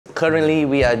Currently,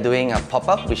 we are doing a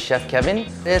pop-up with Chef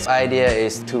Kevin. This idea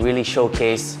is to really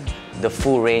showcase the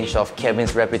full range of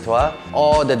Kevin's repertoire.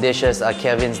 All the dishes are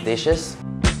Kevin's dishes.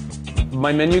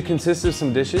 My menu consists of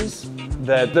some dishes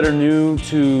that are new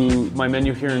to my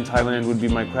menu here in Thailand would be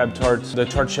my crab tart. The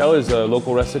tart shell is a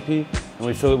local recipe, and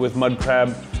we fill it with mud crab,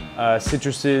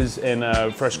 citruses,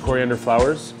 and fresh coriander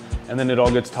flowers. And then it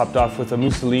all gets topped off with a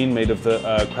mousseline made of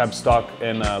the crab stock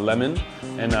and lemon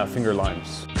and finger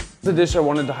limes. The dish I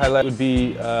wanted to highlight would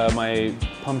be my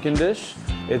pumpkin dish.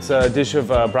 It's a dish of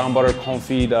brown butter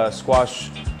confit squash,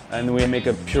 and we make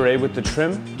a puree with the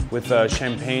trim with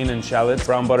champagne and shallots,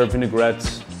 brown butter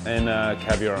vinaigrettes, and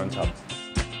caviar on top.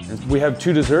 And we have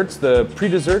two desserts. The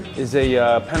pre-dessert is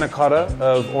a panna cotta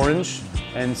of orange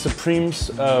and supremes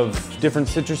of different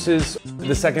citruses.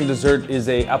 The second dessert is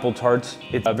a apple tart.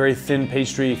 It's a very thin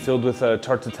pastry filled with a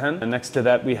tarte tatin. And next to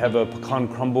that we have a pecan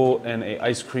crumble and a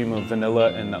ice cream of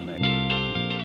vanilla and nutmeg.